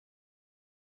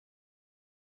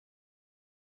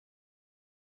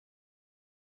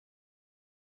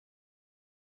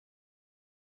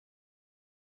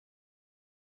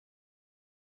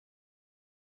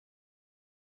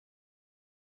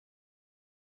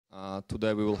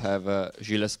Today we will have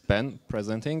Gilles Billen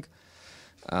presenting.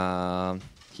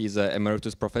 He's an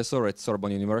Emeritus professor at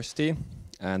Sorbonne University,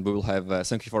 and we will have,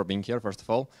 thank you for being here, first of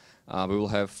all. We will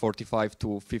have 45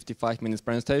 to 55 minutes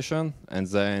presentation, and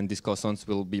then discussants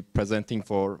will be presenting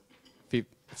for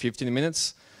 15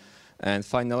 minutes. And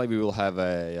finally, we will have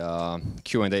a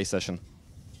Q&A session.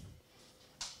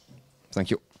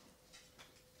 Thank you.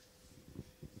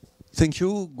 Thank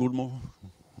you. Good morning.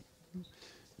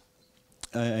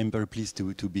 I'm very pleased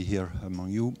to be here among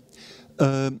you.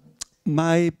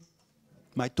 My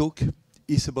talk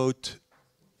is about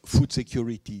food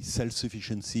security,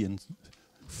 self-sufficiency, and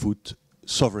food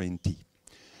sovereignty.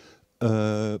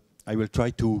 I will try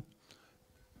to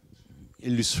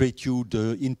illustrate you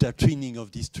the intertwining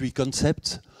of these three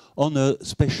concepts on a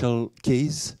special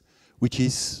case, which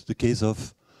is the case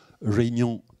of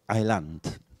Réunion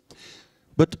Island.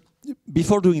 But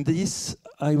before doing this,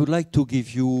 I would like to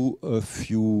give you a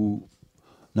few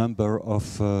number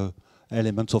of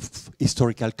elements of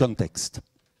historical context.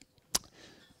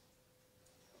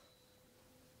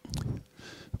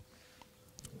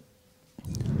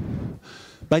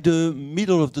 By the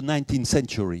middle of the 19th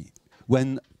century,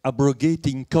 when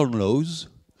abrogating corn laws,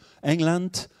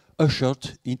 England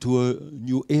ushered into a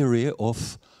new era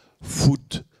of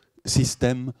food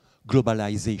system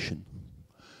globalization.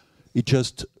 It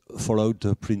just followed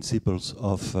the principles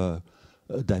of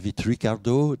David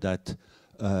Ricardo, that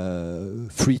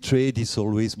free trade is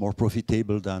always more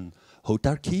profitable than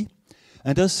autarky.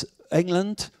 And thus,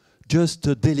 England just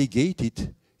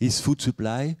delegated its food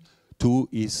supply to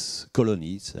its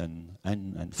colonies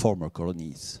and former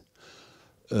colonies.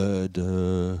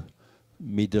 The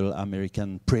Middle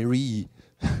American prairie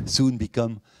soon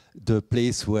became the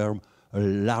place where a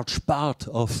large part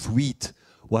of wheat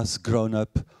was grown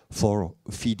up for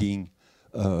feeding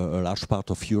a large part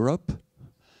of Europe.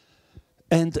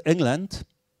 And England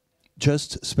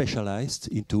just specialized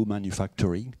into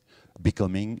manufacturing,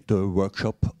 becoming the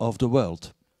workshop of the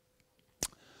world.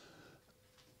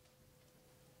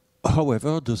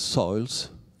 However, the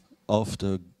soils of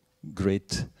the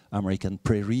great American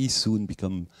prairie soon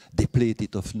become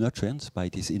depleted of nutrients by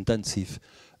this intensive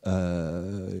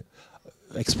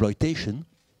exploitation,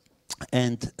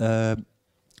 and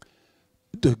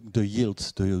the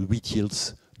yields, the wheat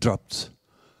yields, dropped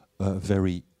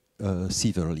very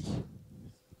severely.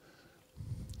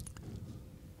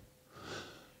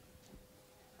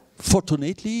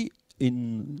 Fortunately,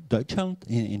 in Deutschland,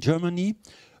 in Germany,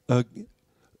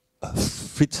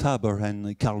 Fritz Haber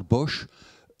and Karl Bosch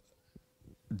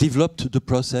developed the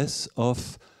process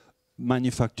of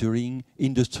manufacturing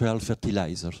industrial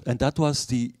fertilizers, and that was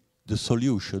the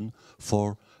solution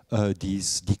for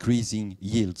these decreasing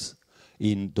yields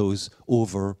in those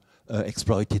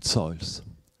over-exploited soils.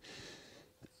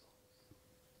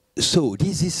 So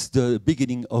this is the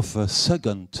beginning of a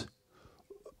second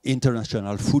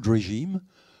international food regime,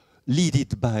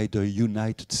 led by the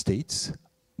United States,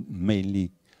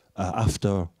 mainly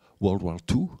after World War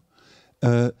II.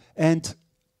 And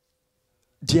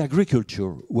the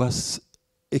agriculture was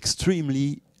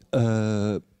extremely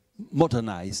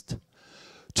modernized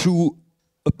through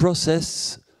a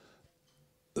process.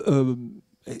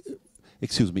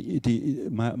 Excuse me,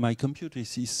 my computer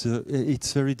is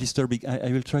it's very disturbing.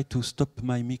 I will try to stop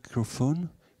my microphone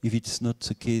if it's not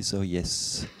the case. Oh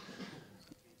yes,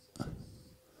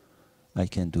 I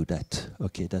can do that.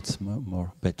 Okay, that's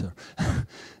more better.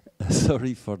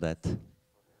 Sorry for that.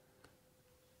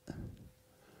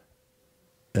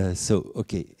 So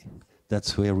okay,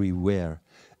 that's where we were.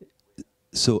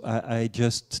 So I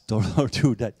just told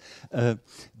you that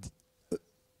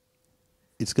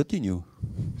it's continue.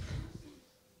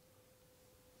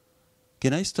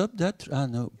 Can I stop that? Ah,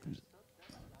 no.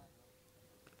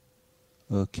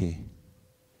 Okay.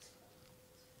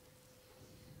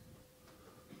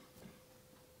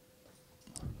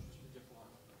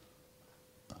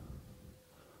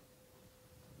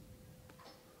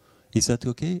 Is that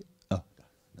okay? Oh,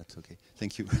 that's okay.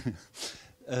 Thank you.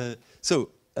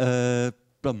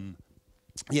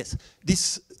 Yes,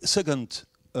 this second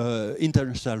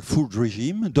international food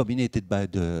regime, dominated by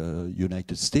the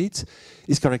United States,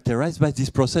 is characterized by this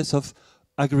process of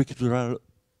agricultural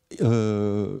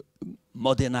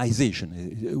modernization,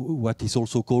 what is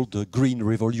also called the Green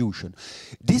Revolution.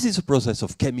 This is a process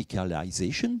of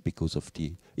chemicalization because of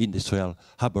the industrial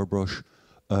Haber-Bosch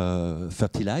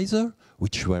fertilizer,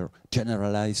 which were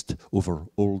generalized over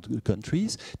all the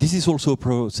countries. This is also a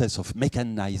process of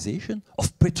mechanization,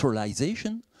 of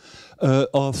petrolization,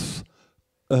 of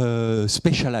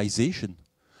specialization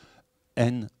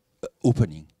and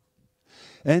opening.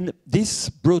 And this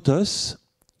brought us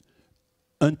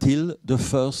until the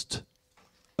first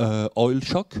oil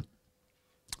shock,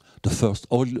 the first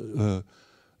oil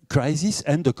crisis,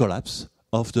 and the collapse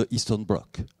of the Eastern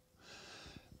Bloc.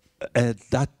 At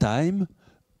that time,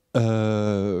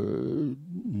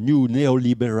 new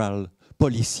neoliberal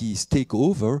policies take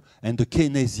over, and the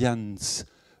Keynesian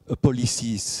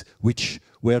policies, which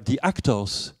were the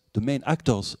actors, the main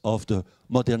actors of the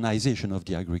modernization of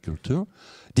the agriculture,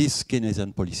 these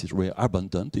Keynesian policies were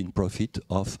abandoned in profit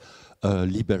of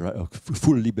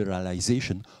full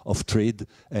liberalization of trade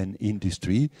and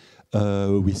industry,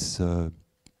 with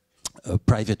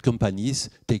private companies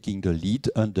taking the lead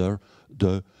under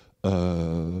the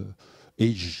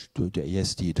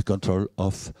the control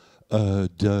of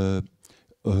the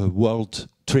World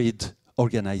Trade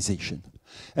Organization.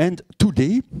 And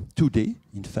today,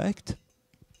 in fact,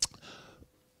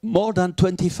 more than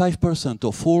 25%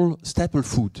 of all staple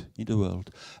food in the world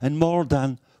and more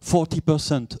than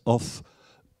 40% of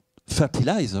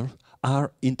fertilizer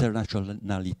are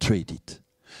internationally traded.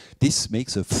 This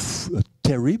makes a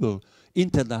terrible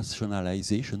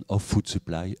internationalization of food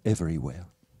supply everywhere.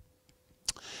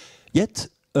 Yet,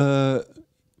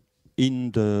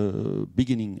 in the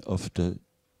beginning of the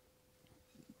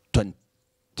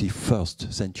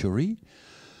 21st century,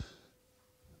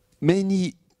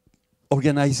 many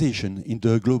organizations in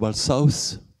the global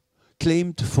south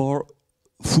claimed for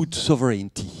food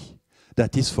sovereignty.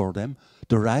 That is for them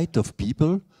the right of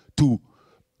people to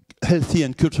healthy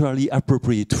and culturally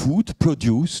appropriate food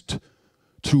produced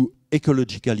through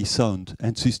ecologically sound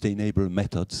and sustainable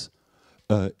methods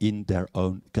in their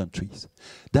own countries.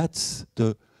 That's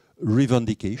the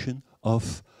revendication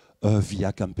of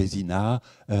Via Campesina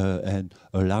and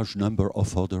a large number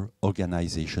of other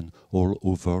organizations all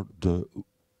over the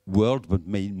world, but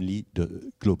mainly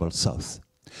the global south.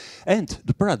 And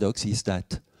the paradox is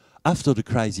that after the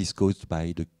crisis caused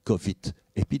by the COVID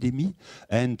epidemic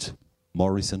and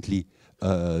more recently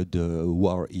the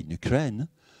war in Ukraine,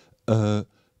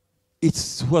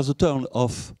 it was a turn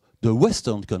of the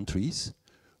Western countries,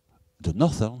 the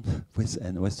northern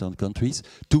and western countries,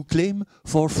 to claim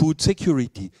for food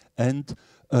security and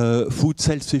food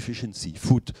self-sufficiency,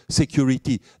 food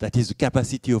security, that is the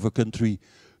capacity of a country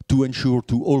to ensure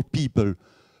to all people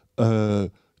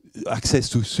access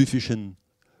to sufficient,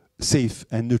 safe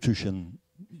and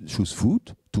nutritious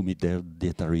food to meet their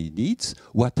dietary needs,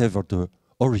 whatever the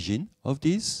origin of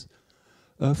this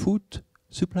food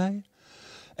supply.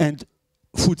 And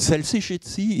food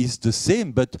self-sufficiency is the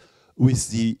same, but with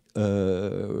the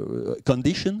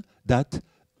condition that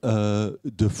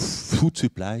the food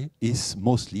supply is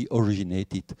mostly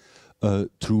originated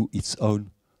through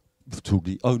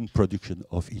the own production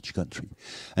of each country.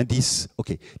 And these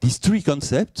three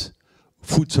concepts,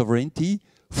 food sovereignty,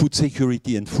 food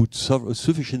security, and food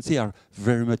sufficiency, are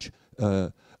very much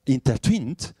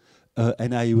intertwined,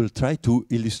 and I will try to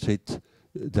illustrate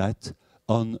that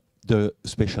on the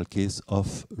special case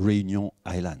of Réunion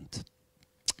Island.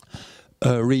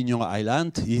 Réunion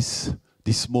Island is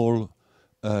this small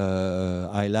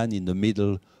island in the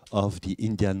middle of the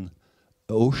Indian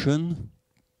Ocean,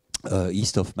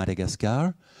 east of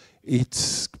Madagascar.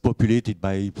 It's populated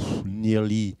by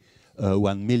nearly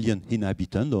 1 million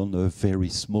inhabitants on a very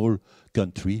small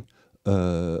country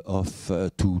of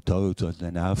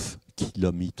 2,500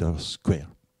 kilometers square.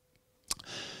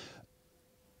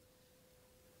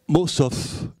 Most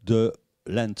of the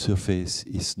land surface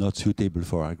is not suitable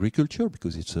for agriculture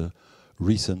because it's a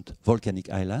recent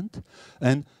volcanic island,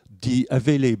 and the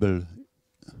available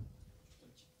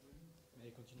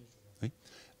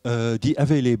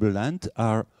land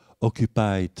are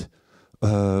occupied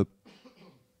for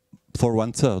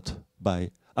 1/3 by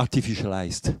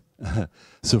artificialized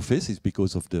surfaces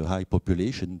because of the high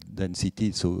population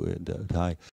density, so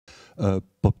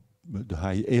the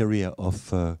high area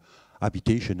of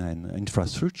habitation and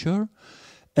infrastructure,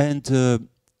 and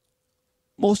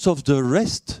most of the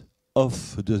rest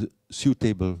of the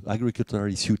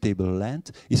agriculturally suitable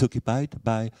land is occupied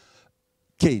by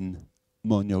cane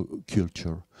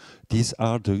monoculture. These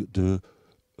are the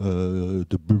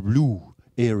blue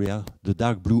area, the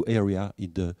dark blue area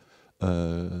in the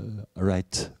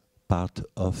right part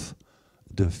of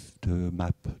the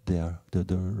map there,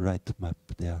 the right map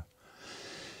there.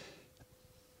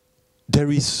 There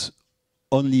is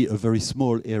only a very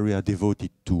small area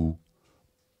devoted to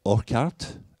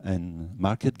orchard and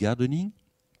market gardening,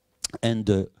 and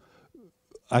the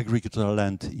agricultural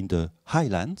land in the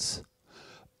highlands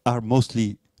have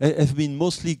been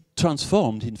mostly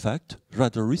transformed, in fact,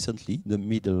 rather recently, the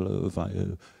middle of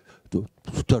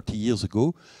 30 years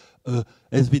ago,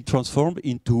 has been transformed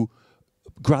into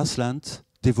grassland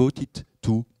devoted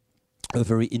to a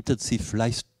very intensive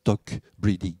livestock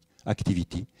breeding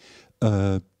activity,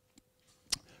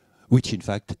 which in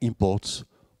fact imports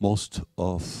most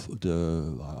of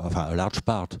a large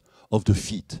part of the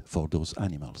feed for those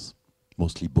animals,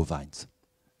 mostly bovines.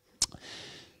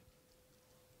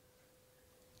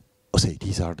 So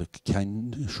these are the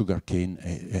sugarcane.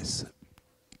 Yes.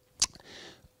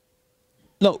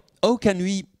 Now, how can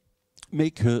we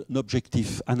make an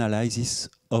objective analysis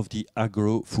of the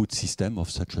agro-food system of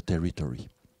such a territory?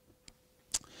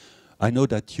 I know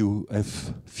that you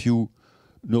have few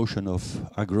notion of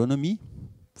agronomy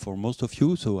for most of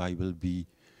you, so I will be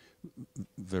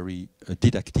very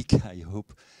didactic, I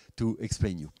hope, to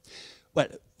explain you. Well,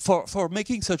 for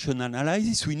making such an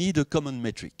analysis, we need a common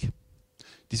metric.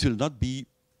 This will not be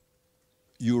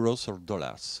euros or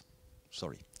dollars,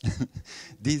 sorry.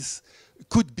 This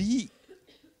could be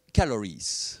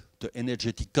calories, the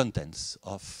energetic contents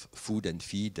of food and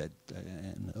feed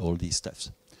and all these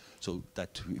stuffs. So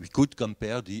that we could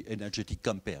compare the energetic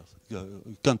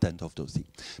content of those things.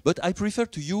 But I prefer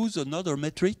to use another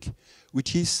metric,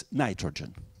 which is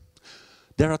nitrogen.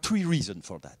 There are three reasons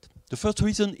for that. The first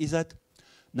reason is that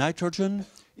nitrogen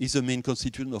is the main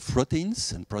constituent of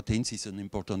proteins, and proteins is an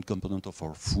important component of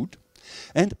our food.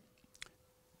 And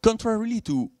contrarily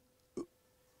to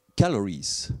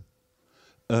calories,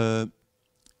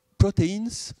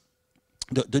 proteins,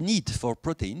 the need for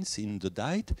proteins in the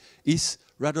diet is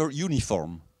rather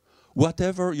uniform.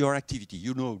 Whatever your activity,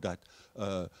 you know that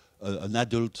an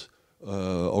adult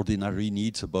ordinary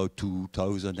needs about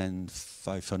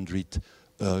 2,500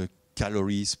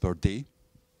 calories per day.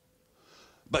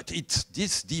 But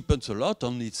this depends a lot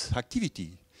on its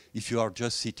activity. If you are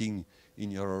just sitting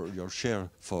in your chair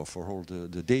for all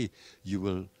the day, you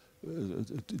will,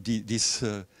 this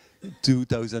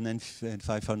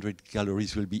 2,500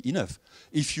 calories will be enough.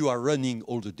 If you are running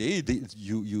all the day,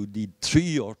 you need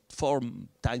 3 or 4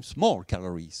 times more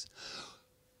calories.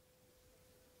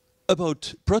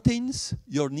 About proteins,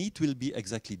 your need will be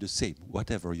exactly the same,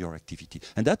 whatever your activity.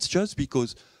 And that's just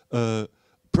because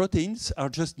proteins are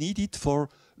just needed for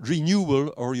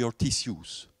renewal of your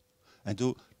tissues. And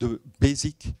the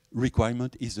basic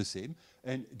requirement is the same.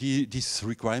 And this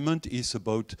requirement is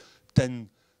about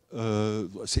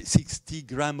 60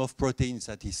 grams of proteins,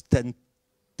 that is 10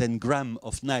 grams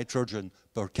of nitrogen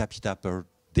per capita per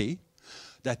day.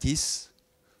 That is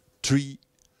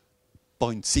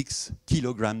 3.6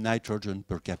 kilogram nitrogen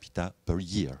per capita per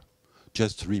year.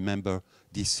 Just remember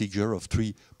this figure of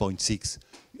 3.6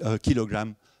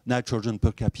 kilogram nitrogen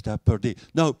per capita per day.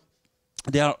 Now,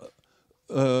 there are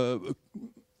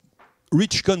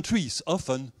rich countries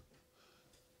often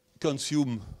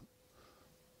consume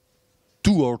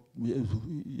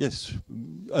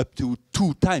up to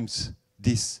 2 times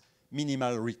this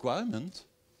minimal requirement.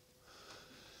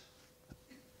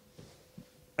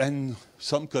 And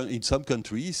in some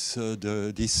countries,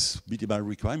 this minimal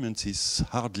requirement is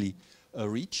hardly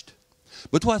reached.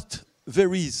 But what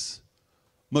varies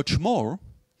much more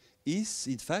is,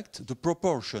 in fact, the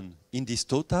proportion in this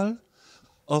total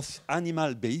of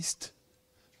animal-based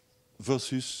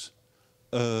versus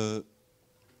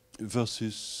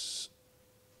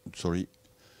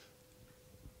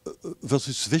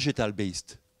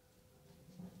vegetal-based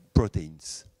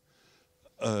proteins.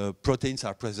 Proteins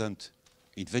are present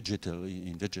in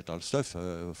vegetal stuff,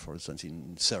 for instance,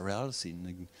 in cereals,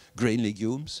 in grain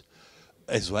legumes,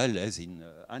 as well as in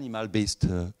animal-based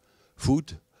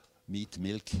food, meat,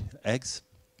 milk, eggs.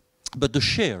 But the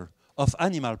share of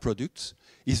animal products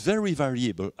is very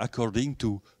variable according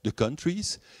to the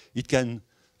countries. It can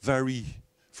vary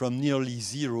from nearly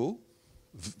zero,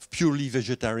 purely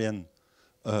vegetarian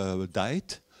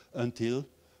diet, until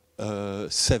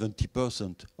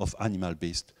 70% of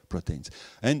animal-based proteins.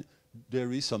 And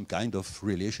there is some kind of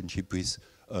relationship with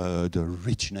the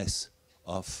richness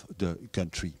of the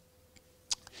country.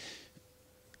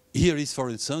 Here is, for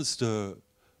instance, the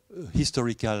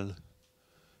historical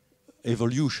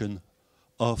evolution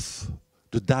of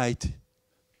the diet,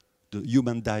 the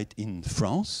human diet in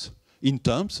France, in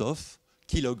terms of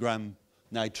kilogram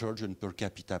nitrogen per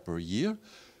capita per year.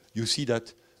 You see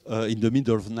that in the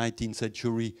middle of the 19th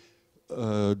century,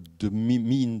 the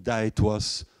mean diet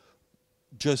was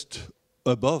just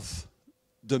above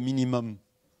the minimum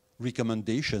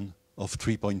recommendation of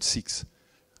 3.6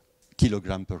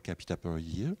 kilogram per capita per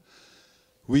year,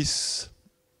 with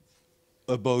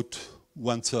about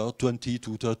 1/3, 20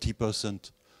 to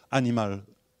 30% animal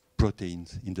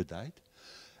proteins in the diet.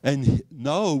 And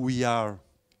now we are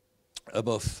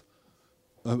above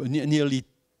nearly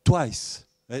twice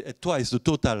the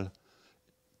total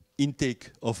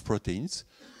intake of proteins,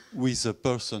 with a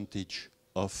percentage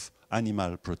of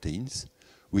animal proteins,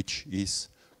 which is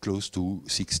close to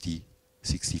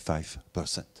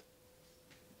 65%.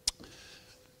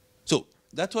 So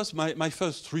that was my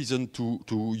first reason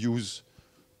to use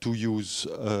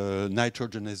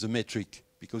nitrogen as a metric,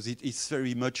 because it is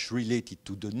very much related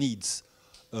to the needs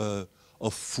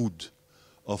of food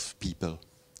of people.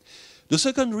 The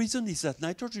second reason is that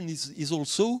nitrogen is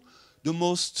also the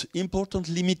most important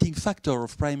limiting factor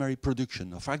of primary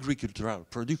production, of agricultural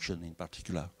production in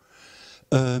particular.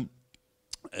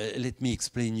 Let me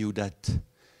explain you that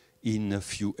in a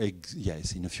few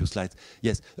slides.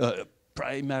 Yes, the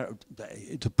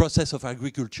process of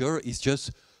agriculture is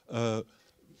just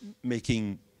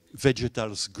making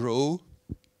vegetables grow.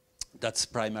 That's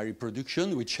primary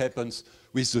production, which happens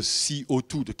with the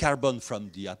CO2, the carbon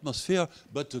from the atmosphere,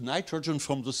 but the nitrogen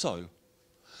from the soil.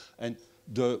 And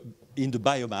in the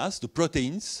biomass, the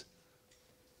proteins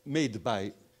made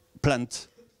by plant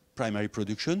primary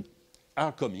production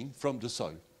are coming from the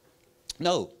soil.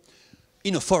 Now,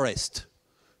 in a forest,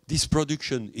 this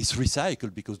production is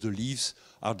recycled because the leaves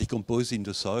are decomposed in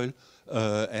the soil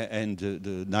and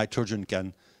the nitrogen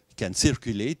can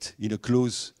circulate in a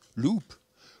closed loop,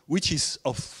 which is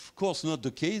of course not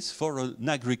the case for an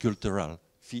agricultural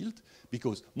field,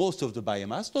 because most of the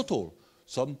biomass, not all,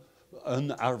 some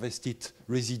unharvested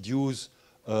residues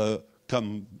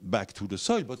come back to the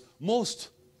soil, but most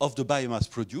of the biomass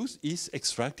produced is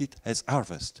extracted as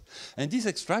harvest. And this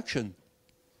extraction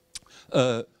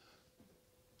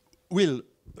will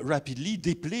rapidly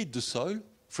deplete the soil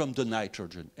from the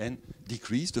nitrogen and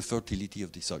decrease the fertility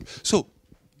of the soil. So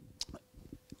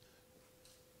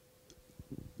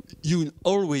you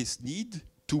always need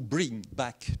to bring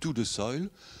back to the soil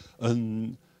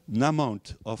an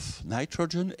amount of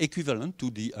nitrogen equivalent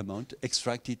to the amount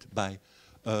extracted by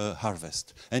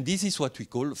harvest. And this is what we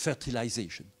call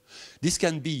fertilization. This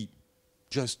can be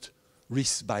just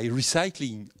by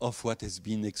recycling of what has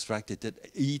been extracted,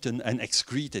 eaten and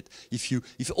excreted.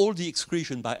 If all the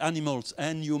excretion by animals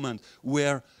and humans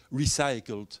were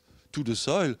recycled to the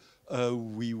soil,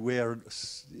 we were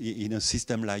in a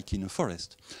system like in a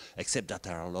forest, except that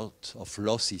there are a lot of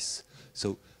losses.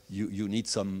 So you need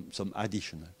some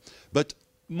additional. But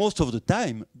most of the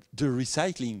time, the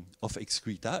recycling of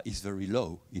excreta is very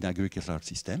low in agricultural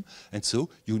system, and so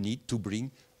you need to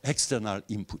bring external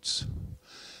inputs.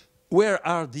 Where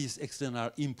are these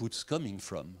external inputs coming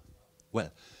from?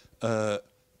 Well,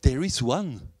 there is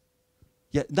one.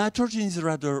 Yeah, nitrogen is a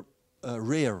rather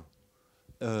rare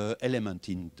element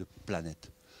in the planet,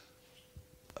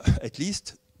 at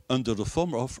least under the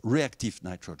form of reactive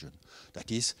nitrogen.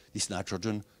 That is, this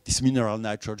nitrogen, this mineral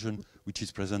nitrogen, which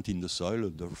is present in the soil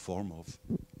under the form of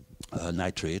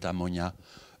nitrate, ammonia,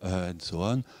 and so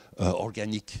on,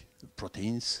 organic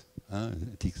proteins,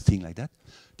 things like that.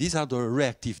 These are the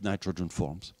reactive nitrogen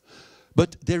forms.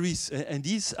 But there is, and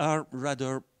these are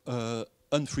rather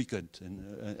infrequent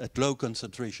and at low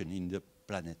concentration in the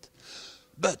planet.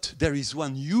 But there is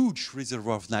one huge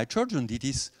reservoir of nitrogen, that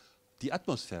is the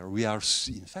atmosphere. We are,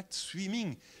 in fact,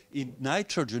 swimming in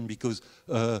nitrogen because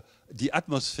the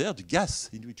atmosphere, the gas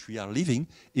in which we are living,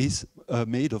 is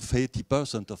made of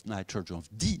 80% of nitrogen, of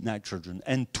D-nitrogen,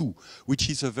 N2,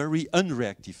 which is a very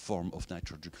unreactive form of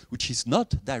nitrogen, which is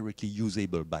not directly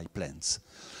usable by plants.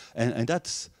 And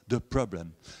that's the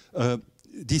problem.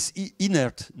 This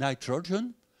inert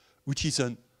nitrogen, which is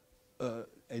an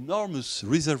enormous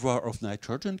reservoir of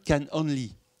nitrogen, can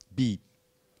only be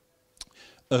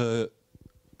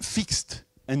fixed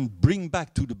and bring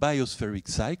back to the biospheric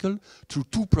cycle through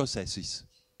two processes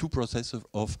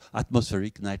of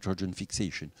atmospheric nitrogen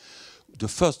fixation. The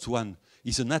first one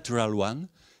is a natural one.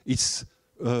 It's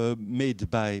made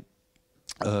by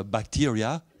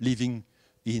bacteria living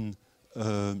in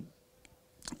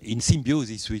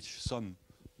symbiosis with some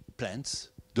plants,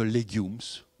 the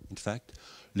legumes, in fact,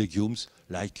 legumes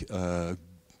like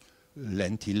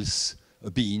lentils,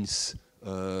 beans,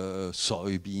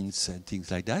 soybeans and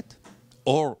things like that,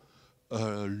 or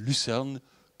lucerne,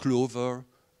 clover,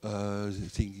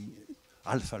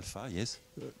 alfalfa, yes,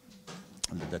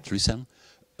 that's lucerne.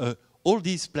 All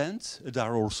these plants, there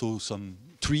are also some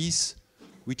trees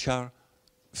which are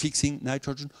fixing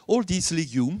nitrogen. All these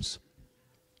legumes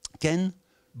can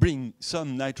bring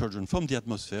some nitrogen from the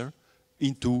atmosphere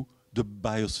into the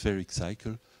biospheric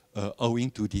cycle owing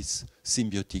to this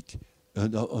symbiotic,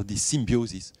 or this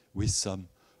symbiosis with some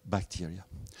bacteria.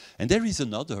 And there is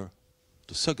another,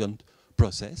 the second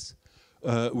process,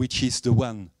 which is the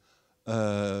one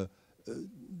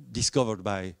discovered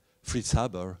by Fritz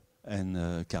Haber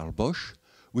and Karl Bosch,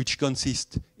 which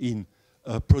consists in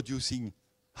producing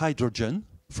hydrogen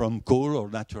from coal or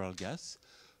natural gas,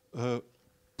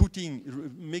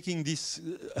 making this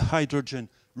hydrogen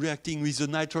reacting with the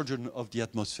nitrogen of the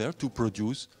atmosphere to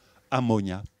produce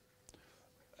ammonia,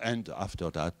 and after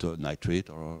that nitrate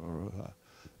or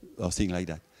thing like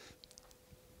that.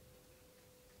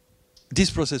 This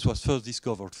process was first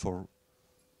discovered for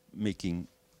making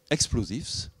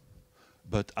explosives,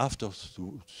 but after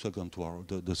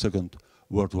the Second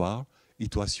World War,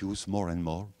 it was used more and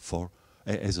more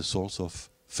as a source of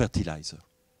fertilizer.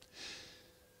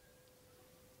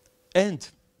 And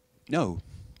now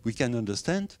we can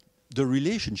understand the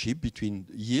relationship between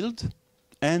yield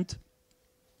and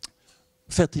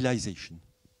fertilization.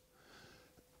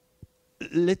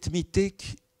 Let me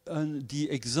take the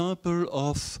example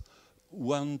of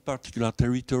one particular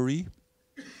territory,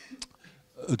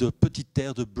 the Petite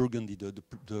Terre de Burgundy,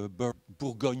 the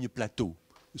Bourgogne Plateau,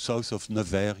 south of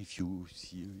Nevers, if you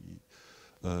see,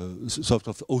 south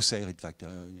of Auxerre, in fact,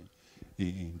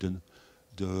 in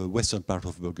the western part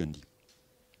of Burgundy.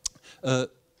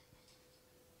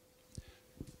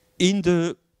 In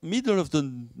the middle of the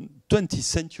 20th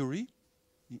century,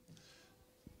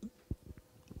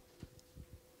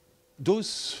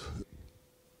 those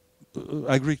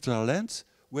agricultural lands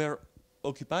were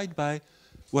occupied by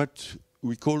what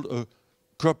we call a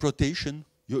crop rotation.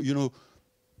 You know,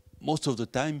 most of the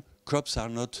time crops are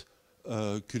not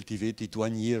cultivated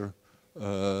 1 year,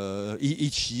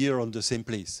 each year on the same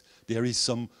place. There is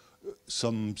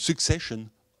some succession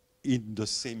in the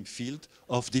same field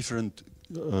of different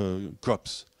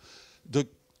crops. The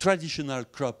traditional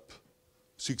crop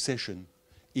succession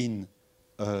in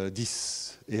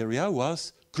this area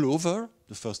was clover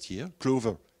the first year.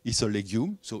 Clover is a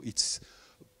legume, so it's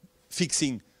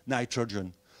fixing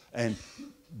nitrogen and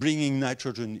bringing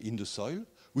nitrogen in the soil,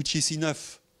 which is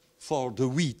enough for the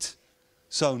wheat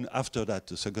sown after that,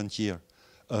 the second year,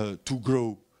 to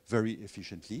grow very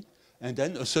efficiently. And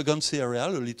then a second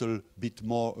cereal, a little bit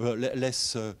more,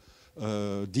 less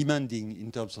demanding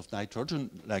in terms of nitrogen,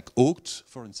 like oats,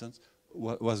 for instance,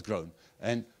 was grown.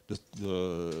 And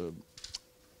the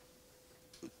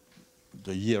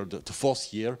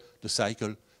fourth year, the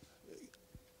cycle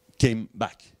came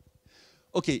back.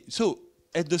 Okay, so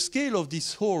at the scale of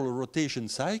this whole rotation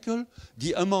cycle,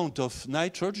 the amount of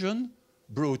nitrogen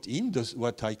brought in,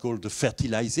 what I call the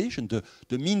fertilization,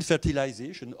 the mean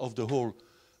fertilization of the whole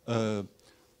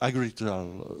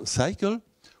agricultural cycle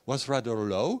was rather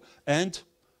low, and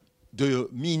the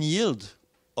mean yield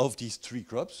of these three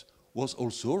crops was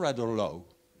also rather low,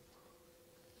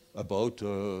 about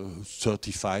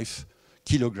 35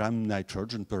 kilogram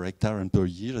nitrogen per hectare and per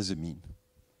year as a mean.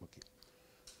 Okay.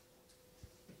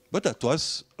 But that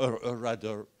was a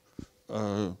rather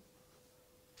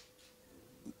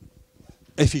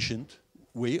efficient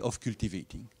way of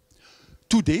cultivating.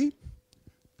 Today,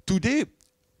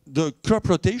 the crop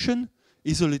rotation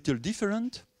is a little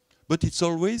different, but it's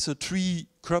always a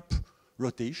 3-crop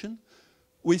rotation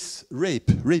with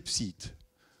rapeseed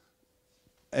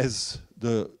as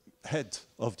the head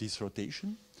of this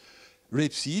rotation.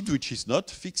 Rapeseed, which is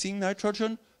not fixing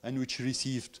nitrogen and which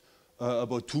received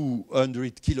about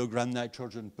 200 kilogram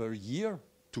nitrogen per year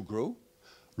to grow.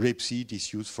 Rapeseed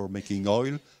is used for making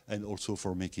oil and also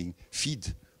for making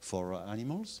feed for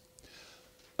animals.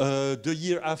 The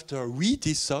year after, wheat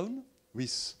is sown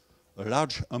with a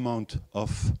large amount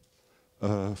of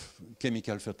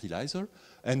chemical fertilizer,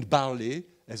 and barley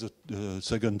as a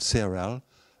second cereal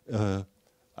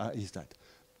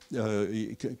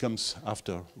it comes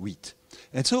after wheat.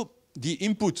 And so the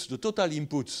inputs, the total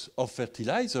inputs of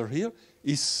fertilizer here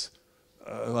is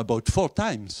about 4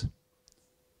 times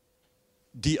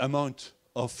the amount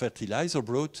of fertilizer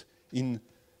brought in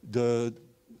the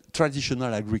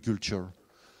traditional agriculture.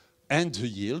 And the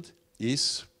yield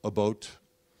is about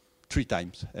 3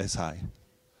 times as high.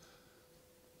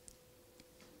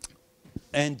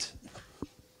 And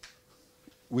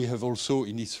we have also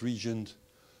in this region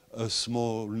a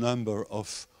small number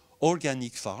of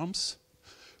organic farms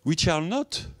which are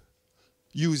not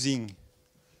using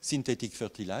synthetic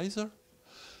fertilizer,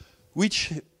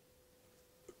 which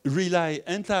rely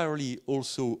entirely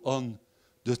also on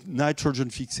the nitrogen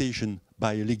fixation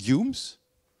by legumes,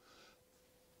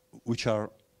 which are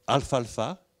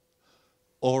alfalfa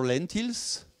or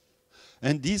lentils,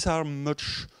 and these are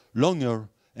much longer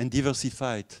and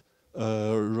diversified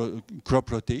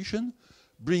crop rotation,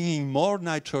 bringing more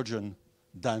nitrogen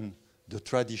than the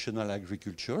traditional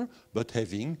agriculture, but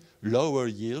having lower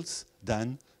yields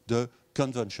than the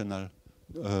conventional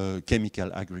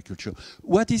chemical agriculture.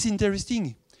 What is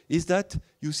interesting is that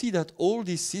you see that all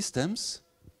these systems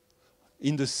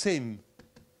in the same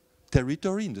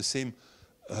territory, in the same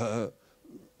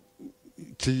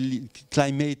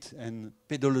climate and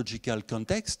pedological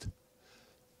context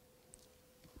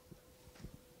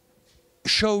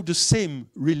show the same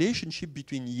relationship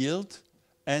between yield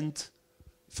and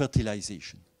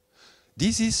fertilization.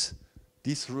 This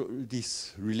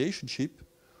relationship,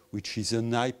 which is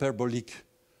an hyperbolic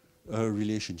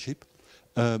relationship,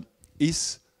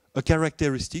 is a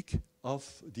characteristic of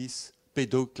this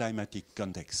pedoclimatic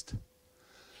context.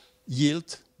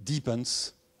 Yield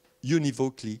depends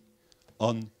univocally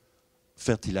on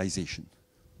fertilization,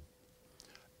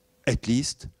 at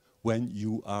least when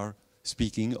you are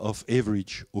speaking of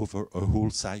average over a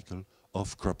whole cycle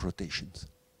of crop rotations.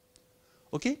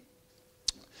 Okay?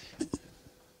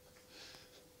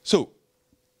 So,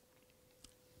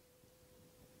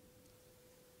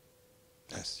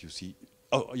 as you see,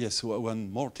 oh yes, one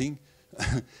more thing.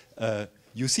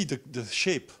 You see the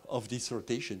shape of this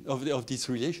rotation, of this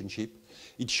relationship.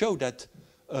 It shows that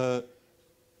the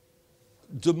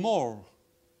more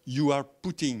you are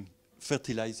putting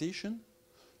fertilization,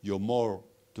 the more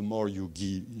you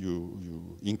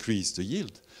increase the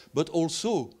yield, but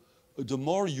also the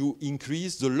more you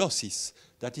increase the losses.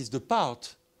 That is the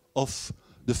part of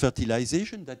the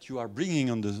fertilization that you are bringing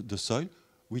on the soil,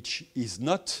 which is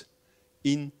not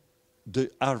in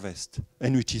the harvest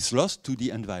and which is lost to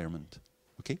the environment.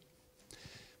 Okay?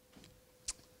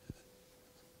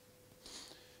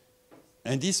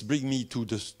 And this brings me to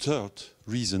the third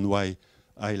reason why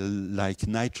I like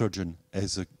nitrogen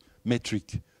as a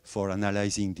metric for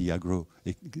analyzing the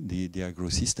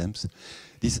agrosystems.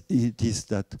 It is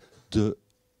that the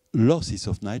losses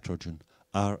of nitrogen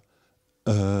are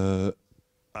a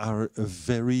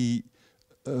very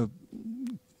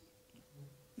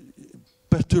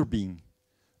perturbing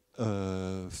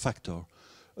factor.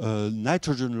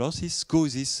 Nitrogen losses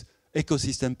causes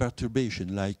ecosystem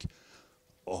perturbation, like,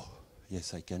 oh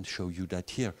yes, I can show you that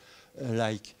here,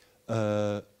 like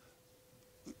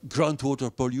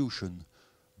groundwater pollution,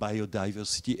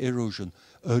 biodiversity erosion,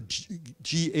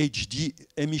 GHG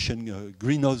emission,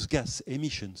 greenhouse gas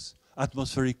emissions,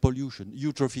 atmospheric pollution,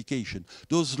 eutrophication.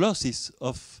 Those losses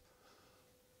of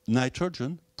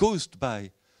nitrogen caused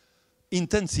by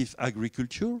intensive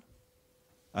agriculture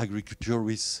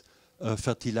with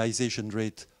fertilization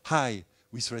rate high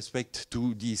with respect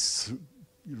to this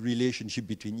relationship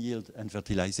between yield and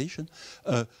fertilization,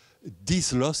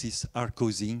 these losses are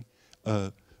causing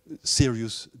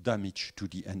serious damage to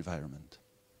the environment.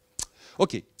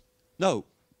 Okay, now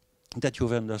that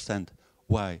you understand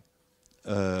why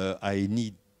I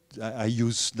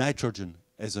use nitrogen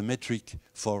as a metric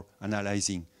for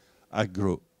analyzing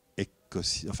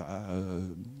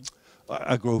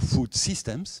agro-food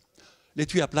systems,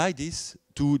 let me apply this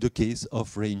to the case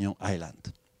of Réunion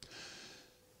Island.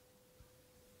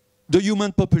 The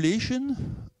human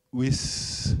population,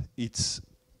 with its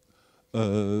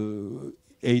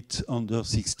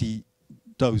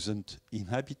 860,000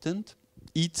 inhabitants,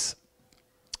 eats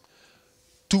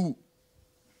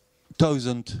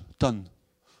 2,000 tons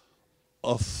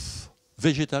of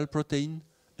vegetal protein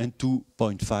and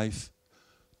 2.5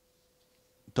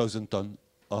 thousand tons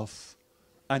of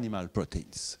animal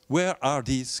proteins. Where are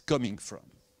these coming from?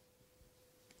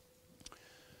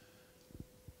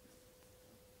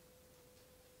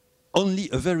 Only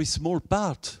a very small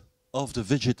part of the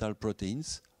vegetal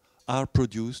proteins are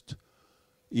produced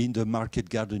in the market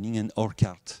gardening and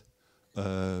orchard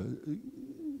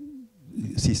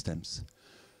systems.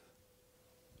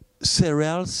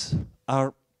 Cereals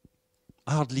are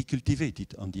hardly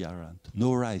cultivated on the island.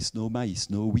 No rice, no maize,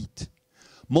 no wheat.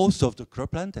 Most of the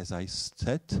cropland, as I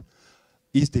said,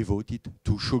 is devoted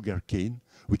to sugar cane,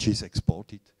 which is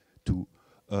exported to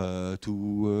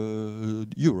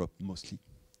Europe mostly.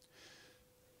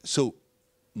 So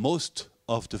most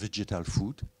of the vegetal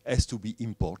food has to be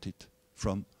imported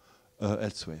from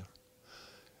elsewhere.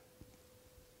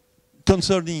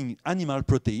 Concerning animal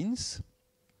proteins,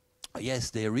 yes,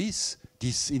 there is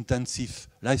this intensive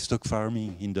livestock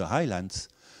farming in the highlands,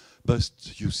 but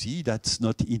you see that's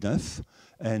not enough,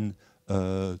 and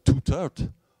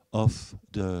 2/3 of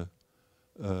the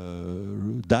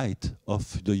diet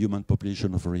of the human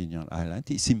population of Réunion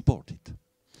Island is imported.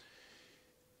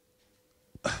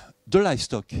 The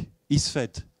livestock is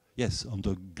fed, yes, on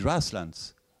the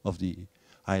grasslands of the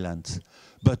islands,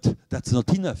 but that's not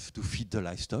enough to feed the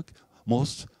livestock.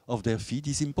 Most of their feed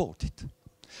is imported.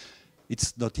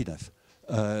 It's not enough.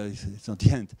 It's not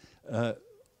the end.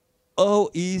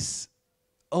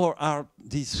 Or are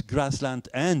these grassland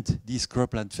and this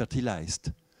cropland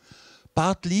fertilized?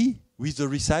 Partly with the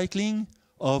recycling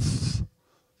of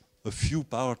a few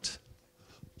parts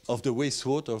of the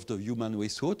wastewater, of the human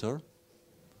wastewater,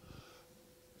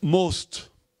 most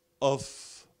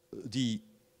of the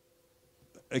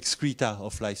excreta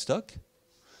of livestock,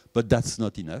 but that's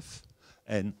not enough.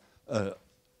 And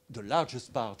the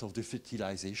largest part of the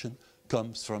fertilization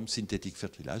comes from synthetic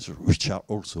fertilizers, which are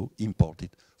also imported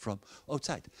from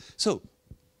outside. So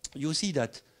you see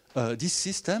that this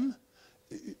system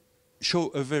show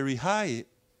a very high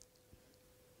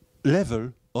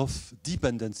level of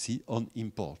dependency on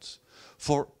imports.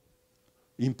 For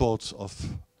imports of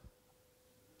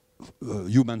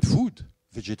human food,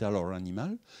 vegetal or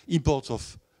animal, imports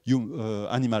of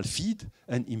animal feed,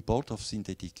 and import of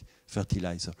synthetic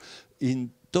fertilizer.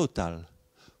 In total,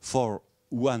 for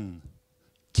 1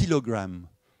 kilogram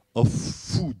of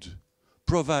food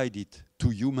provided to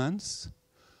humans,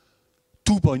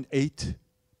 2.8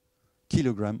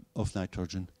 kilogram of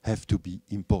nitrogen have to be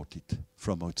imported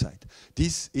from outside.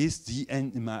 This is the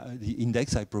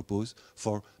index I propose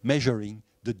for measuring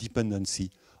the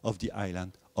dependency of the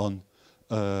island on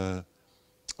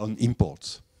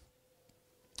imports.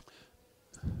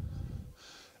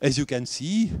 As you can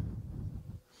see,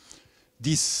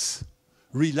 this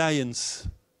reliance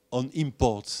on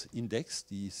imports index,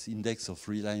 this index of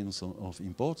reliance of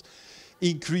imports,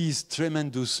 increased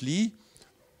tremendously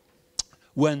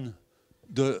when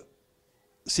the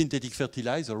synthetic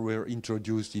fertilizer were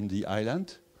introduced in the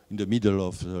island in the middle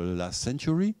of the last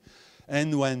century,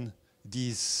 and when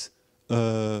this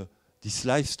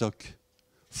livestock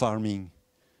farming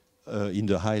in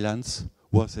the highlands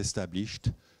was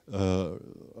established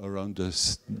around the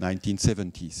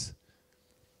 1970s.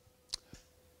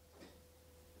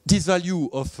 This value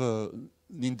of an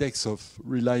index of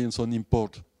reliance on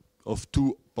import of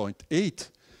 2.8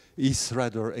 is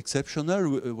rather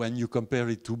exceptional when you compare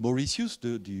it to Mauritius,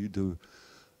 the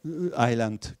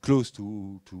island close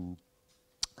to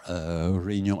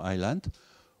Réunion Island,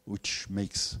 which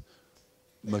makes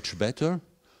much better.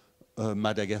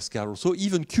 Madagascar also,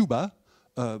 even Cuba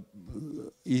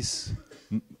is,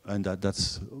 and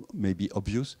that's maybe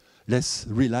obvious, less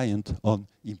reliant on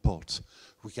imports.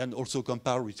 We can also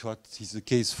compare with what is the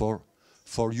case for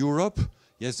Europe.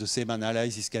 Yes, the same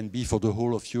analysis can be for the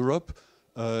whole of Europe.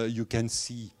 You can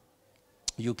see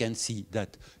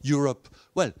that Europe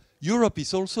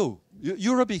is also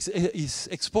Europe is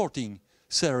exporting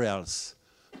cereals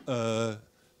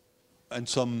and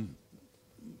some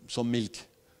milk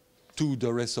to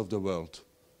the rest of the world.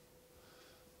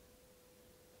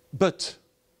 But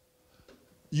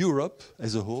Europe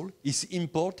as a whole is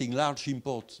importing large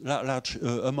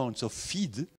amounts of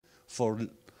feed for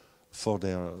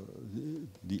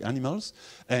the animals,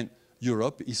 and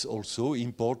Europe is also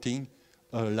importing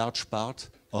a large part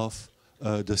of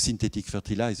the synthetic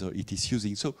fertilizer it is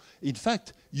using. So, in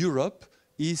fact, Europe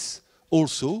is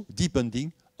also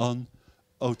depending on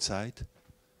outside,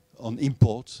 on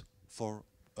imports for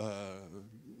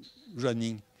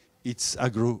running its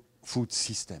agro-food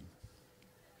system.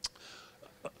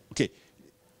 Okay,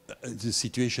 the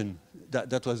situation,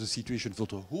 that was the situation for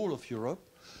the whole of Europe.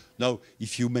 Now,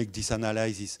 if you make this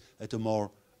analysis at a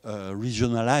more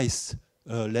regionalized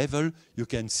level, you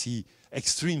can see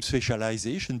extreme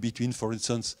specialization between, for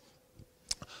instance,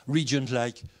 regions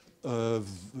like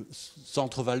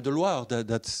Centre-Val de Loire,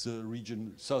 that's the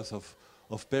region south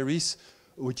of Paris,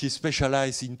 which is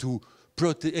specialized into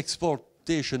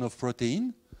exportation of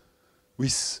protein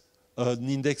with an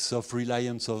index of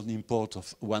reliance on import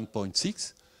of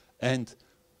 1.6, and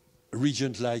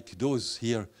regions like those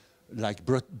here, like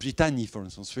Brittany, for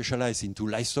instance, specialized into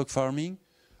livestock farming,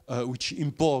 which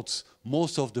imports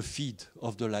most of the feed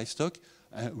of the livestock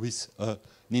with an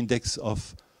index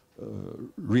of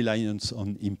reliance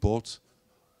on imports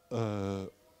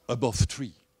above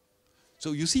 3.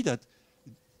 So you see that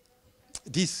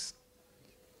this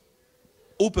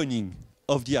opening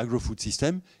of the agro-food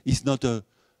system is not an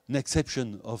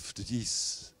exception of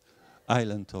this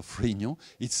island of Réunion.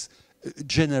 It's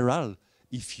general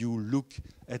if you look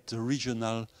at the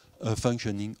regional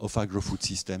functioning of agro-food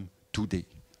system today,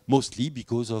 mostly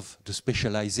because of the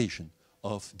specialization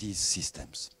of these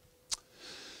systems.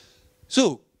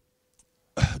 So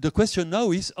the question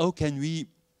now is, how can we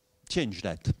change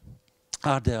that?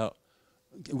 Are there,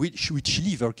 which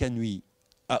lever can we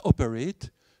operate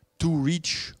to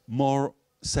reach more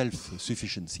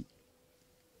self-sufficiency?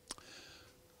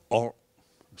 Or,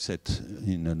 said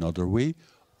in another way,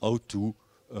 how to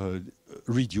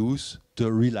reduce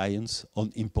the reliance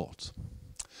on imports.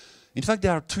 In fact,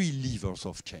 there are 3 levers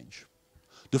of change.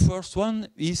 The first one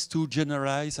is to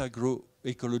generalize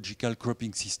agroecological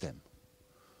cropping system,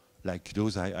 like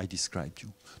those I described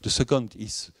you. The second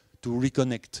is to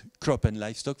reconnect crop and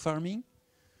livestock farming,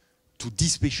 to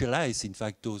despecialize, in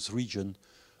fact, those regions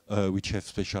which have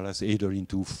specialized either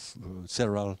into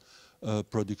cereal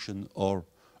production or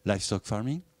livestock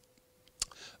farming.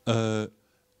 And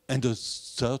the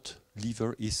third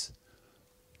lever is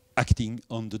acting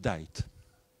on the diet.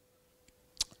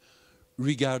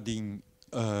 Regarding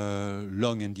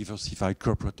long and diversified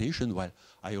crop rotation, well,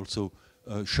 I also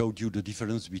showed you the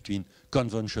difference between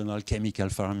conventional chemical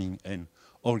farming and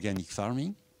organic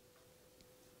farming.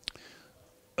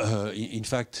 In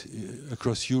fact,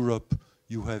 across Europe,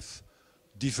 you have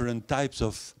different types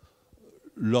of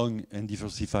long and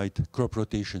diversified crop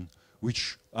rotation,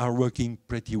 which are working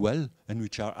pretty well and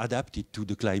which are adapted to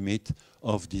the climate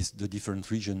of the different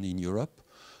regions in Europe.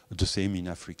 The same in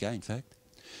Africa, in fact.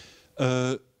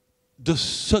 The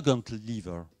second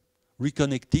lever,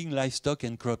 reconnecting livestock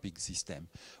and cropping system.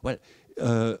 Well,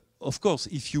 of course,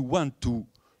 if you want to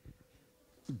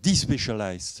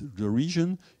despecialize the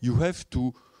region, you have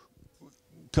to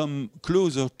come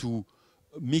closer to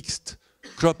mixed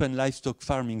crop and livestock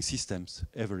farming systems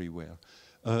everywhere.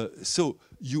 So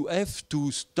you have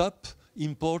to stop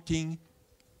importing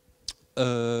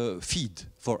feed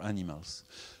for animals.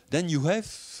 Then you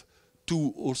have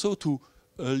to also to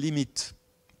limit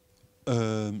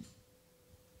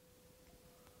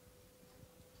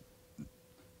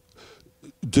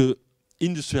the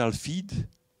industrial feed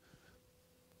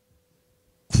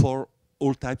for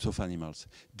all types of animals.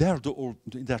 There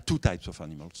are two types of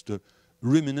animals. The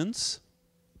ruminants,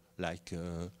 like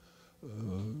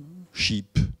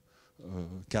sheep,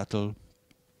 cattle,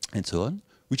 and so on,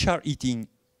 which are eating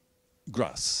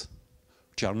grass,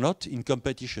 which are not in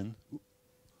competition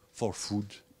for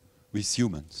food with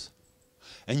humans.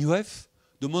 And you have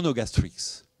the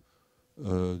monogastrics,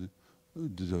 the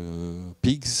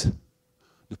pigs,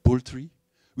 the poultry,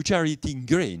 which are eating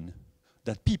grain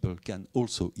that people can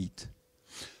also eat.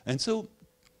 And so,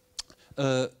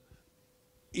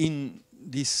 in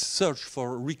this search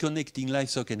for reconnecting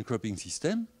livestock and cropping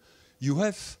system, you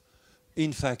have,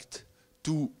 in fact,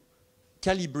 to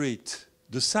calibrate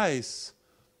the size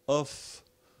of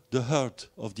the herd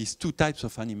of these two types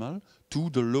of animal to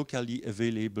the locally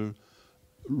available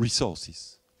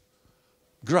resources.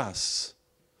 Grass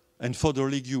and fodder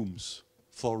legumes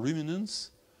for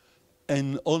ruminants,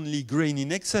 and only grain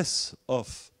in excess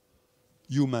of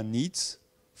human needs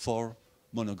for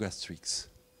monogastrics.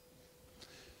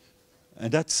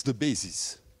 And that's the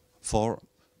basis for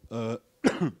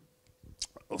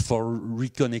for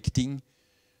reconnecting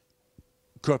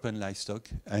crop and livestock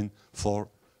and for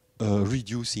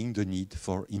reducing the need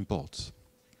for imports.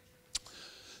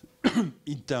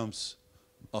 In terms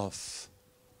of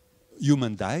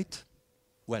human diet,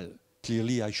 well,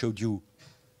 clearly I showed you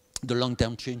the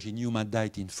long-term change in human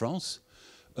diet in France.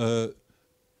 There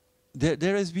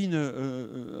has been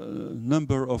a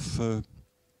number of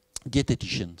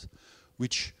dietitians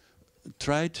which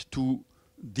tried to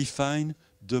define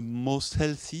the most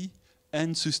healthy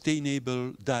and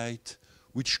sustainable diet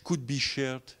which could be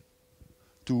shared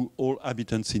to all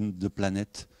inhabitants in the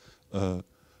planet,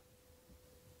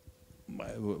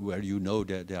 where you know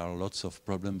that there are lots of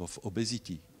problems of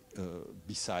obesity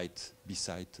beside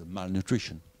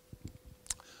malnutrition.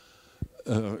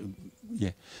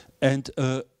 Yeah, and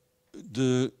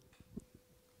the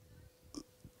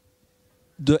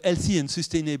healthy and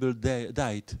sustainable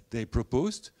diet they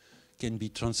proposed can be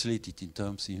translated in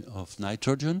terms of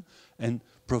nitrogen and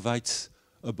provides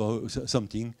about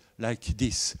something like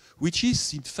this, which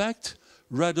is in fact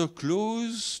rather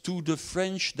close to the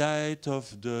French diet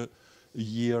of the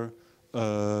year,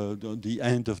 the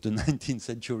end of the 19th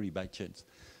century by chance.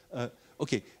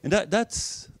 Okay, and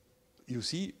that's, you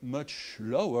see, much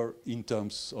lower in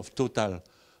terms of total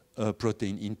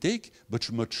protein intake,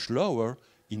 but much lower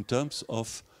in terms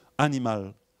of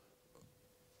animal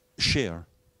share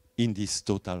in this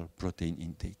total protein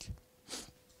intake.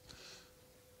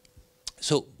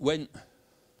 So when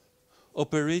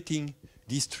operating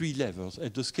these three levels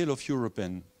at the scale of Europe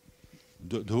and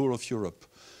the whole of Europe,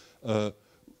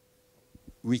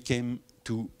 we came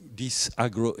to this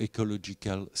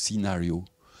agroecological scenario.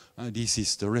 This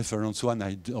is the reference one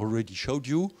I already showed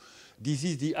you. This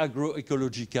is the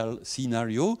agroecological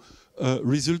scenario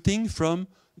resulting from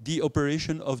the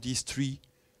operation of these three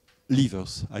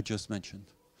levers I just mentioned.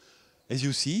 As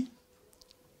you see,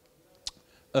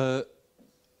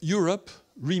 Europe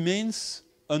remains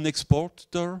an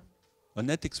exporter, a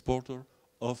net exporter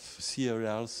of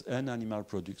cereals and animal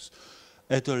products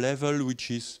at a level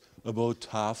which is about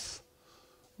half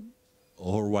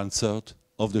or 1/3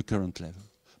 of the current level.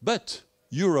 But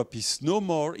Europe is no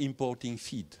more importing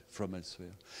feed from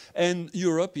elsewhere. And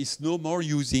Europe is no more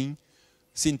using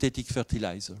synthetic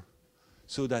fertilizer,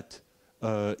 so that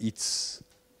its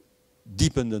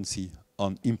dependency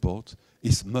on import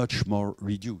is much more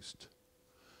reduced.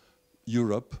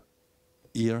 Europe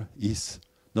here is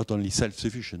not only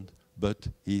self-sufficient, but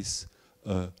is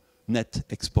net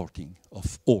exporting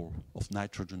of all, of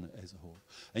nitrogen as a whole.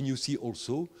 And you see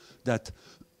also that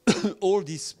all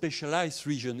these specialized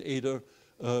regions, either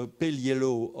pale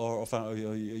yellow or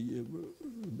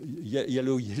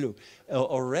yellow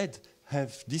or red,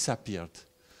 have disappeared.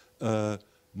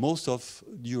 Most of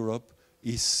Europe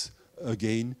is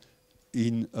again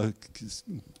in a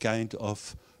kind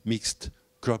of mixed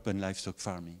crop and livestock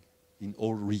farming in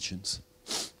all regions.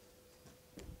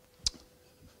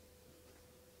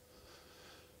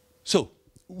 So,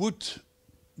 would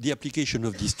the application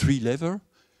of these three levers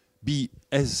be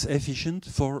as efficient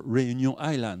for Réunion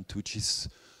Island, which is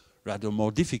rather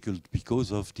more difficult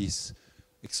because of this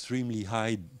extremely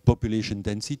high population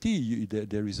density?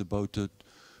 There is about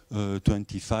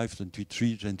 25,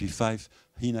 23, 25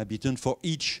 inhabitants for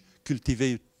each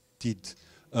cultivated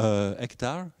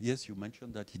hectare. Yes, you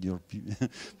mentioned that in your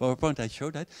PowerPoint. I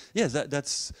showed that. Yes,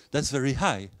 that's very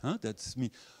high. Huh? That's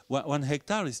me. 1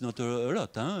 hectare is not a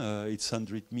lot. Huh? It's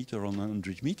 100 meter on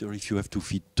 100 meter. If you have to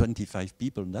feed 25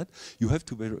 people on that, you have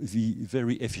to be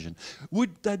very efficient.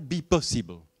 Would that be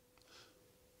possible?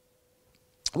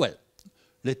 Well,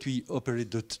 let me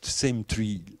operate the same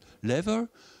three levers.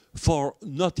 For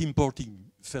not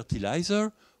importing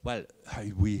fertilizer, well,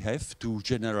 we have to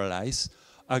generalize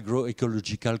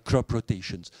agroecological crop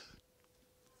rotations.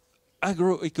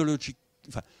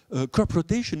 Crop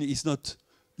rotation is not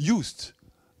used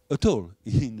at all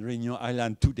in Réunion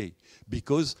Island today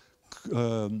because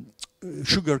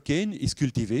sugarcane is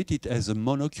cultivated as a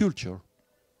monoculture.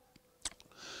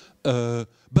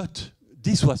 But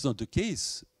this was not the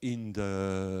case in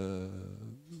the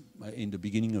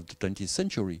beginning of the 20th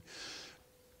century.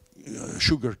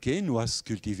 Sugarcane was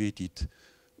cultivated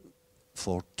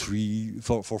for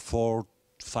 4,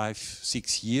 5,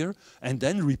 6 years and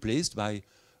then replaced by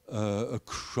a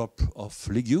crop of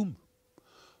legume,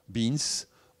 beans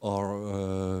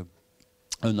or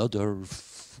another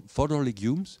fodder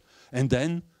legumes, and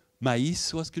then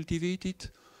maize was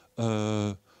cultivated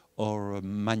or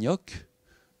manioc,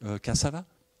 cassava,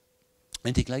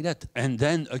 and things like that. And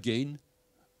then again,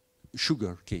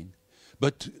 sugar cane.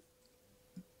 But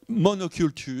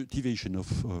monocultivation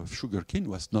of sugarcane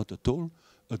was not at all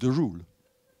the rule.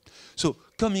 So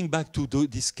coming back to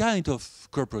this kind of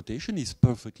crop rotation is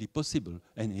perfectly possible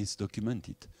and is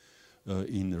documented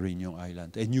in Réunion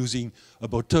Island. And using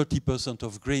about 30%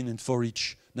 of grain and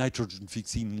forage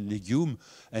nitrogen-fixing legume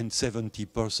and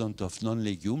 70% of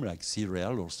non-legume like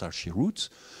cereal or starchy roots,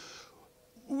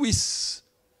 with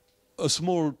a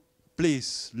small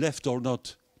place left or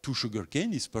not to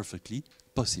sugarcane is perfectly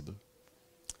possible.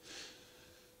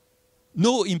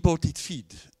 No imported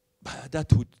feed.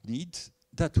 That would need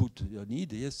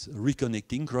yes,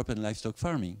 reconnecting crop and livestock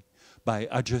farming by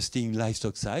adjusting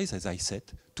livestock size, as I said,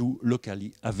 to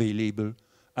locally available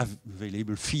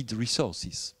feed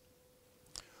resources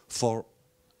for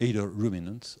either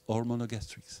ruminants or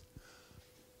monogastrics.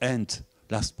 And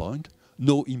last point,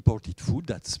 no imported food.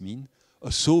 That means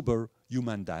a sober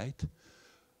human diet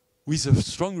with a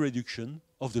strong reduction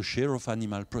of the share of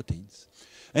animal proteins.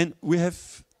 And we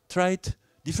have tried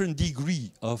different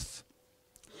degree of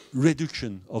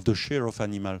reduction of the share of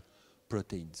animal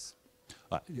proteins.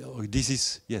 This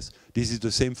is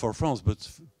the same for France, but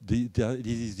this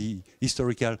is the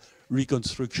historical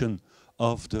reconstruction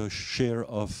of the share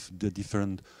of the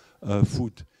different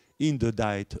food in the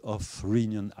diet of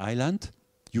Réunion Island.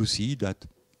 You see that,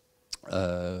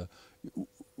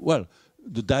 well,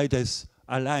 the diet is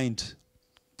aligned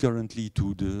currently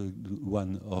to the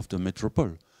one of the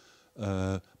metropole.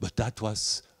 But that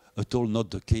was at all not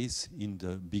the case in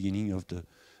the beginning of the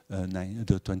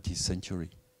 20th century.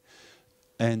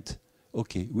 And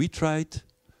okay, we tried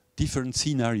different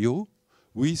scenario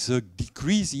with a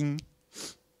decreasing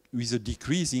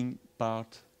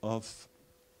part of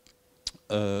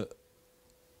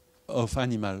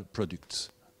animal products.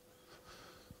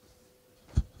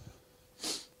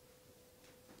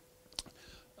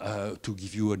 To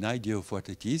give you an idea of what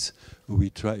it is, we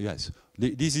try. Yes,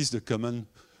 this is the common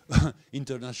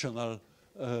international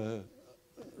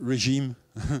regime,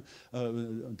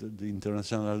 the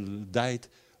international diet,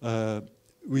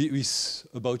 with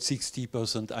about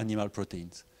 60% animal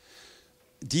proteins.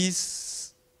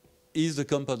 This is the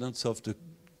components of the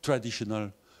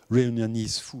traditional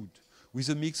Réunionnese food, with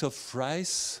a mix of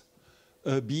rice,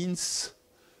 beans,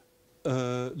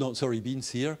 beans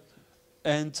here,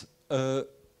 and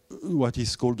what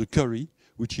is called the curry,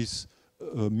 which is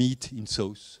meat in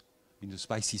sauce, in the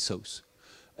spicy sauce.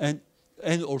 And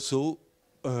and also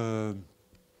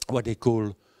what they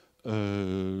call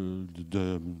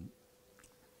the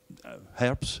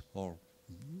herbs, or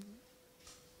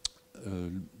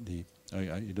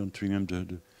I don't remember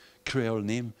the Creole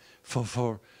name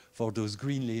for those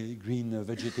green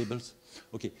vegetables.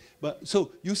 Okay, but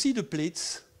so you see the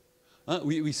plates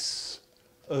with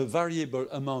a variable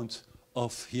amount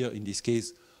of, here in this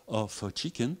case, of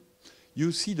chicken.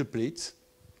 You see the plates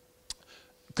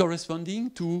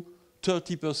corresponding to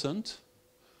 30%,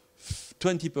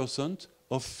 20%,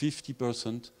 of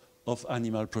 50% of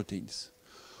animal proteins.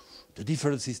 The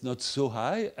difference is not so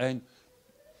high, and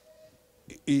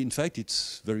in fact,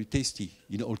 it's very tasty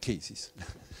in all cases.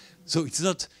 So it's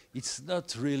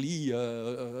not really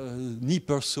a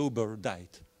nipper sober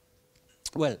diet.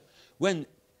 Well, when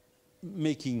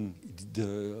making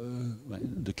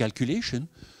the calculation,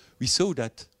 we saw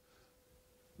that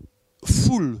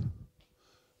full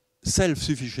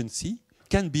self-sufficiency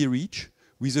can be reached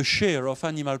with a share of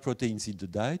animal proteins in the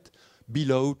diet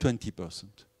below 20%.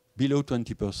 Below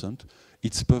 20%,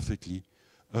 it's perfectly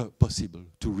possible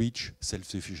to reach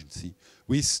self-sufficiency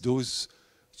with those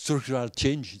structural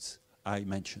changes I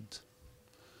mentioned.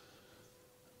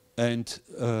 And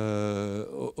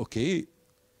okay,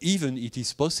 even it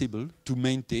is possible to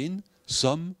maintain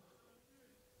some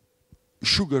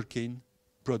sugarcane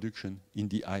production in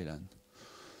the island.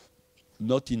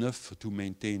 Not enough to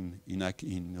maintain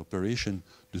in operation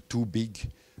the two big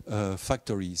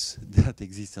factories that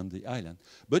exist on the island,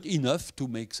 but enough to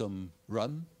make some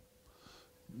rum.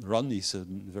 Rum is a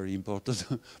very important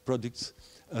product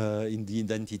in the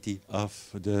identity of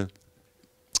the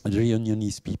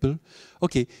Réunionnese people.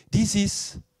 Okay, this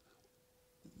is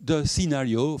the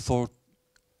scenario for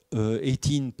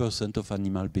 18% of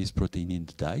animal-based protein in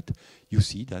the diet. You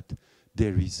see that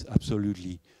there is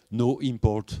absolutely no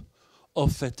import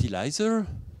of fertilizer.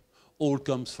 All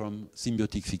comes from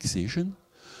symbiotic fixation.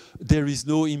 There is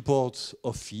no import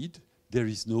of feed. There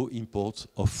is no import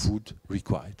of food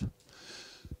required.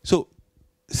 So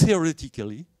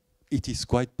theoretically, it is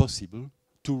quite possible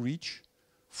to reach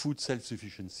food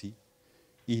self-sufficiency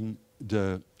in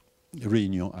the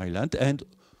Réunion Island. And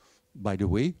by the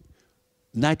way,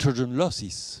 nitrogen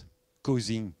losses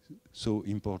causing so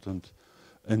important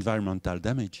environmental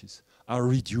damages are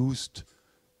reduced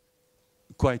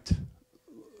quite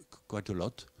a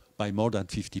lot, by more than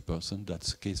 50%.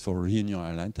 That's the case for Réunion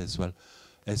Island as well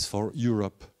as for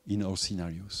Europe in our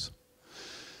scenarios.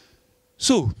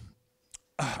 So,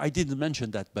 I didn't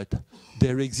mention that, but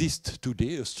there exists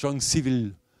today a strong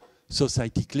civil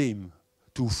society claim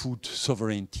to food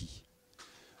sovereignty,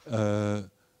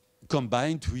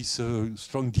 combined with a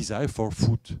strong desire for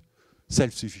food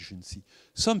self-sufficiency.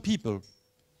 Some people,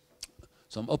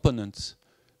 some opponents,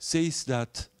 says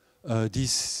that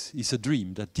this is a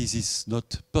dream, that this is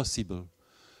not possible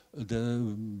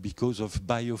because of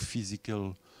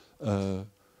biophysical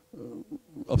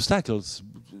obstacles,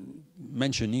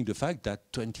 mentioning the fact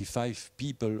that 25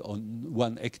 people on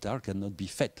 1 hectare cannot be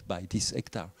fed by this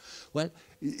hectare. Well,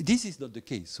 this is not the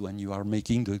case when you are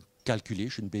making the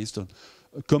calculation based on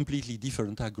a completely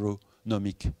different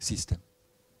agronomic system.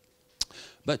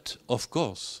 But of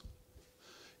course,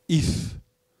 if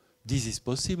this is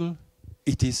possible,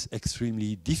 it is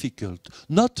extremely difficult,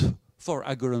 not for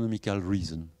agronomical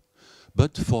reason,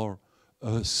 but for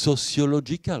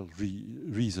sociological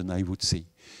reason, I would say,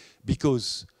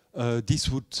 because this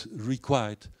would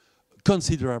require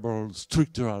considerable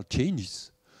structural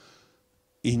changes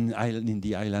in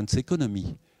the island's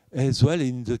economy, as well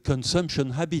in the consumption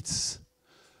habits.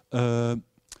 In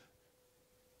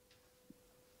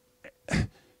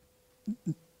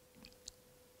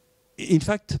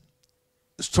fact,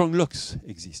 strong locks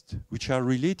exist, which are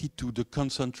related to the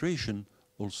concentration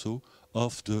also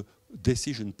of the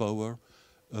decision power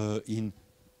in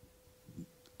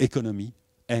economy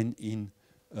and in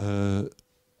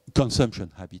consumption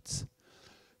habits.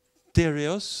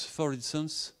 Tereos, for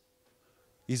instance,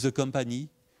 is a company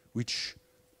which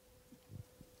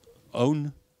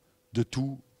owns the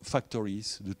two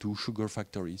factories, the two sugar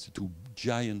factories, the two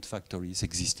giant factories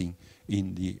existing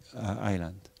in the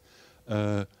island.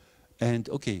 And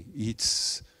okay,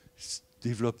 it's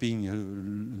developing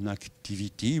an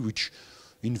activity which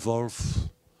involves,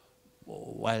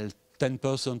 well,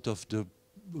 10% of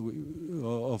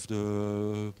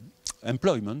the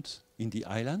employment in the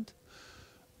island,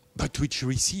 but which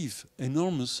receive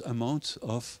enormous amounts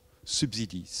of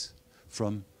subsidies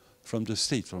from the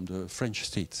state, from the French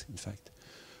state, in fact.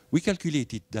 We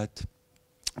calculated that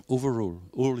overall,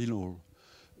 all in all,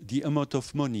 the amount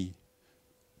of money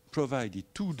provided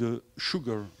to the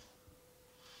sugar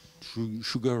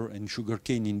sugar and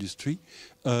sugarcane industry,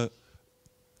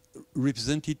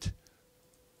 represented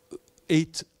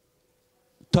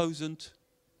 8,000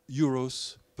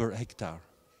 euros per hectare.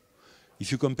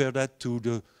 If you compare that to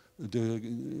the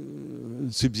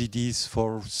subsidies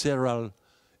for cereal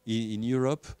in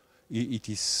Europe, it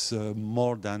is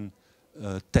more than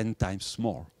 10 times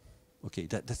more. Okay,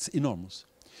 that's enormous.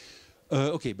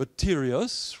 Okay, but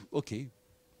Tereos, okay,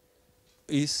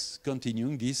 is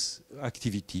continuing this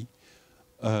activity,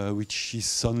 which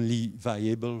is only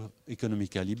viable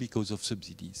economically because of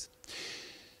subsidies.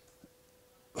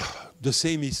 The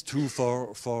same is true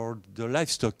for the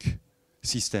livestock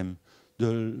system.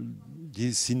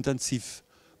 This intensive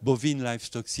bovine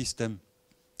livestock system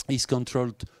is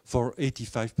controlled for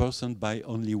 85% by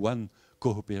only one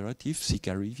cooperative,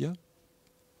 Sicarivia.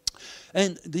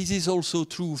 And this is also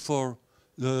true for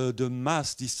the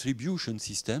mass distribution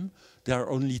system. There are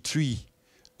only three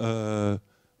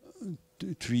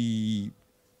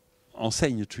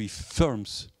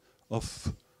firms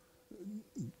of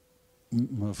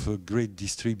a great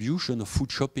distribution of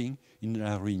food shopping in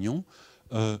La Réunion,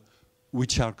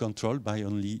 which are controlled by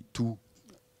only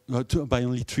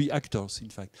three actors, in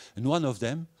fact. And one of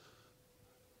them,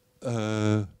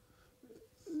 the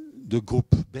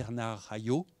group Bernard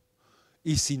Hayot,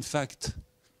 is in fact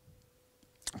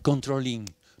controlling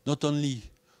not only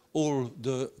all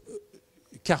the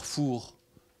Carrefour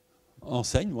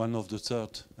enseigne, one of the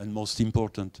third and most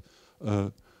important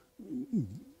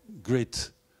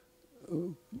great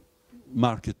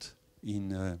market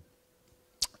in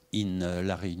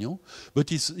La Réunion,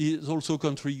 but is also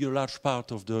controlling a large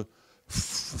part of the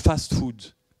fast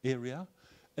food area,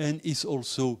 and is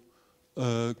also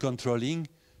controlling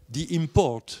the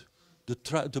import,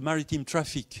 the maritime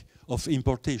traffic of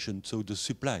importation, so the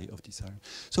supply of this area.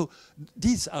 So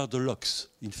these are the locks,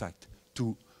 in fact,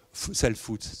 to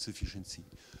self-food sufficiency.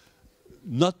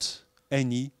 Not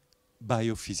any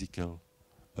biophysical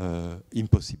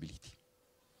impossibility.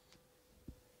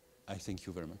 I thank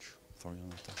you very much for your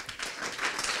attention.